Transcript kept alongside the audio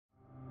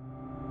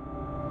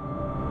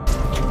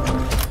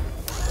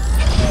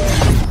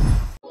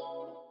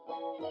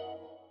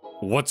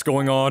What's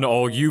going on,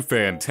 all you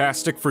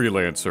fantastic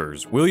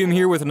freelancers? William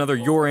here with another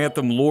Your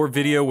Anthem lore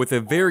video with a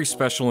very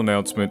special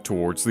announcement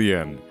towards the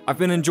end. I've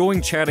been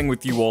enjoying chatting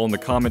with you all in the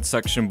comment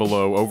section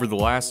below over the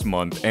last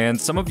month, and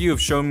some of you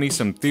have shown me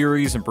some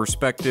theories and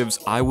perspectives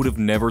I would have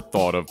never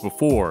thought of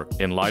before.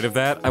 In light of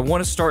that, I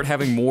want to start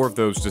having more of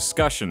those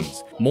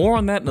discussions. More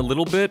on that in a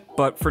little bit,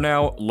 but for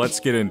now,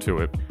 let's get into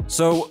it.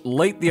 So,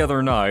 late the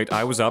other night,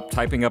 I was up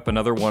typing up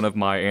another one of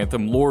my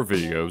Anthem lore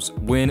videos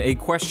when a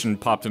question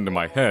popped into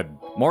my head.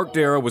 Mark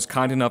Dara was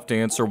kind enough to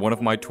answer one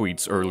of my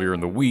tweets earlier in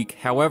the week,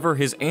 however,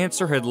 his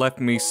answer had left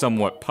me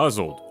somewhat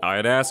puzzled. I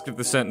had asked if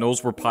the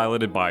Sentinels were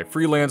piloted by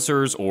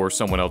Freelancers or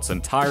someone else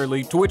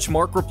entirely, to which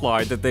Mark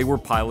replied that they were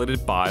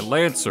piloted by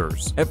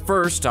Lancers. At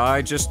first,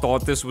 I just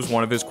thought this was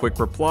one of his quick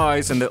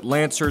replies and that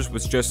Lancers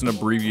was just an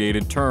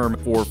abbreviated term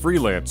for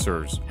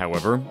Freelancers.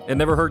 However, it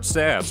never hurts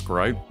to ask,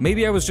 right?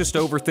 Maybe I was just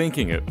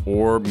overthinking it,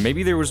 or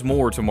maybe there was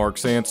more to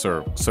Mark's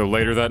answer. So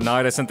later that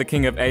night, I sent the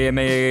king of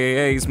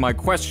AMAAAs my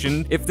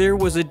question if there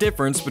was a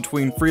difference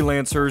between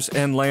Freelancers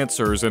and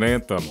Lancers in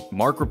Anthem.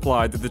 Mark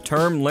replied that the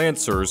term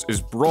Lancers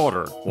is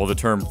broader, while the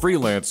term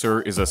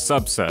Freelancer is a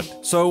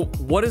subset. So,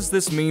 what does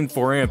this mean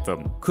for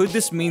Anthem? Could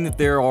this mean that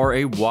there are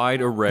a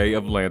wide array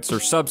of Lancer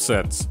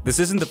subsets? This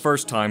isn't the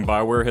first time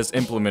Bioware has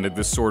implemented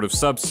this sort of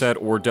subset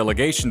or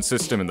delegation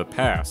system in the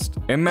past.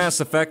 In Mass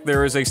Effect,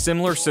 there is a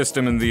similar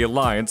system in the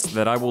Alliance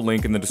that I will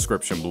link in the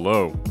description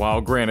below. While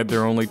granted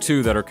there are only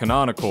two that are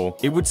canonical,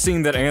 it would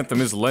seem that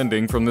Anthem is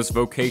lending from this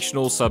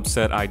vocational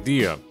subset idea.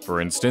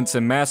 For instance,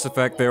 in Mass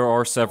Effect there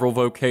are several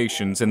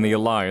vocations in the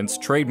Alliance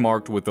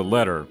trademarked with the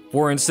letter.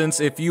 For instance,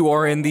 if you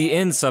are in the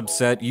N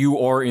subset, you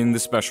are in the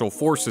Special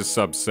Forces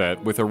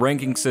subset, with a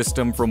ranking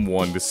system from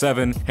 1 to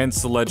 7,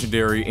 hence the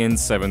legendary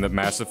N7 that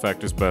Mass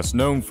Effect is best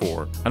known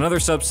for. Another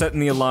subset in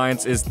the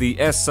Alliance is the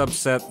S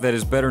subset that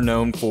is better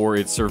known for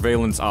its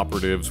surveillance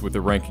operatives with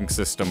a ranking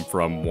system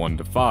from 1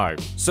 to 5.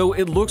 So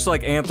it looks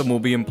like Anthem will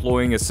be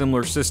employing a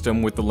similar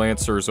system with the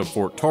Lancers of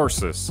Fort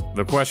Tarsus.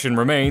 The question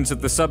remains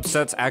if the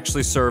subsets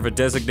actually serve a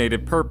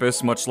designated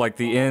purpose, much like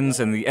the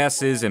N's and the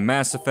S's in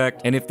Mass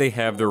Effect, and if they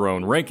have their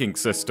own ranking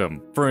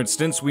system. For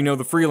instance, we know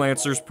the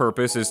Freelancers'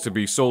 purpose is to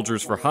be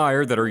soldiers for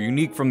hire that are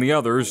unique from the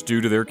others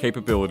due to their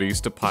capabilities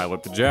to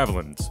pilot the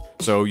javelins.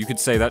 So you could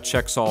say that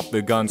checks off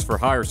the guns for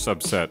hire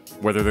subset.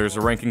 Whether there's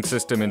a ranking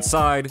system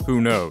inside,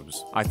 who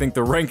knows? I think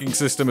the ranking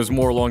system is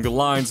more along the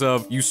lines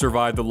of, you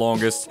survived the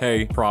longest,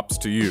 hey, props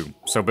to you.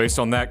 So based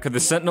on that, could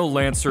the Sentinel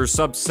Lancer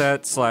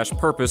subset /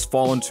 purpose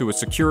fall into a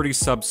security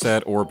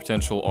subset or a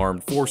potential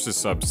armed forces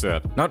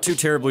subset? Not too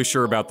terribly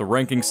sure about the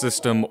ranking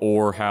system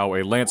or how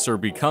a Lancer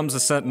becomes a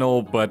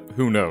Sentinel, but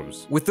who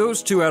knows? With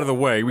those two out of the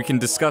way, we can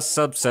discuss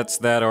subsets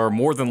that are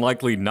more than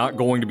likely not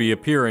going to be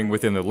appearing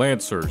within the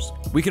Lancers.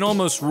 We can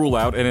almost rule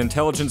out an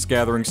intelligence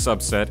gathering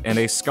subset and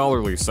a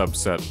scholarly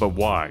subset, but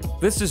why?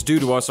 This is due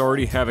to us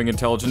already having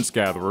intelligence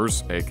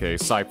gatherers, aka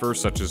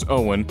ciphers such as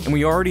Owen, and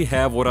we already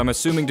have what I'm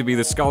assuming to be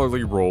the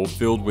scholarly role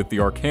filled with the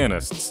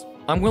Arcanists.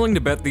 I'm willing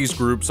to bet these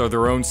groups are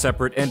their own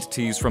separate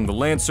entities from the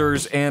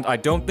Lancers, and I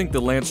don't think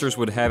the Lancers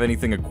would have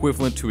anything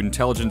equivalent to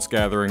intelligence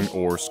gathering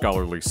or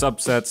scholarly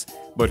subsets,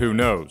 but who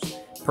knows?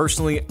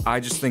 Personally, I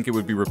just think it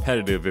would be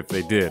repetitive if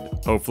they did.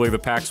 Hopefully the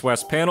PAX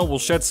West panel will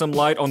shed some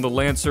light on the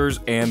Lancers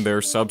and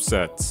their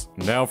subsets.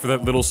 Now for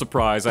that little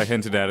surprise I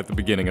hinted at the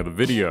beginning of the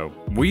video.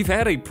 We've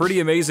had a pretty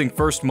amazing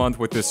first month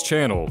with this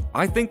channel.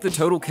 I think the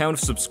total count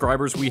of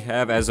subscribers we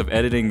have as of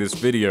editing this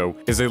video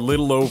is a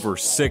little over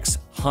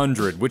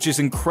 600, which is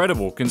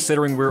incredible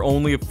considering we're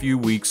only a few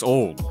weeks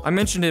old. I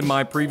mentioned in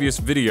my previous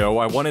video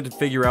I wanted to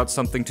figure out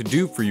something to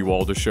do for you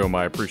all to show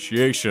my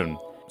appreciation.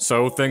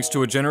 So, thanks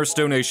to a generous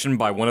donation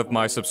by one of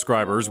my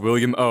subscribers,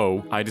 William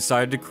O., I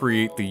decided to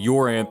create the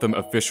Your Anthem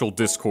official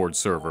Discord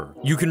server.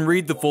 You can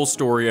read the full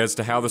story as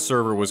to how the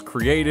server was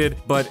created,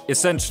 but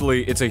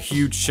essentially, it's a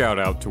huge shout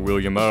out to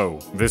William O.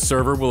 This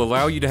server will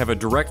allow you to have a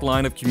direct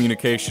line of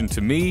communication to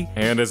me,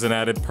 and as an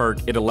added perk,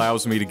 it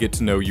allows me to get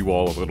to know you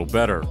all a little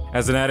better.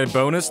 As an added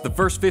bonus, the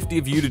first 50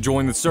 of you to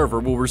join the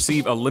server will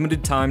receive a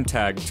limited time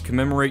tag to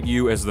commemorate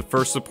you as the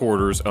first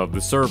supporters of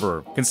the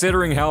server.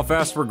 Considering how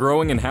fast we're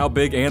growing and how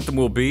big Anthem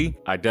will be,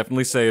 I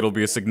definitely say it'll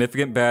be a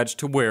significant badge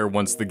to wear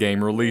once the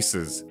game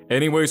releases.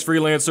 Anyways,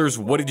 Freelancers,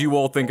 what did you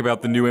all think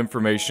about the new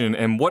information,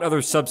 and what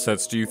other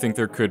subsets do you think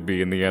there could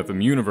be in the Anthem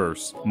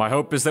universe? My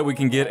hope is that we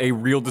can get a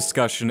real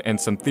discussion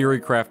and some theory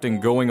crafting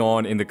going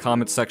on in the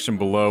comment section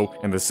below,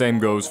 and the same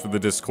goes for the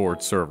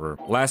Discord server.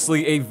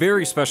 Lastly, a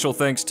very special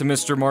thanks to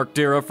Mr. Mark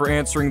Dara for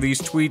answering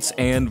these tweets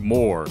and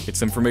more.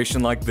 It's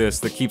information like this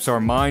that keeps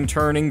our mind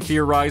turning,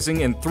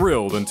 theorizing, and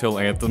thrilled until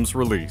Anthem's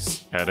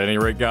release. At any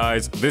rate,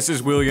 guys, this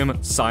is William,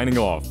 signing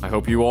off. I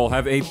hope you all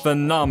have a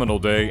phenomenal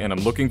day, and I'm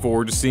looking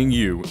forward to seeing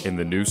you in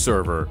the new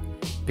server.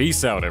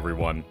 Peace out,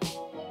 everyone.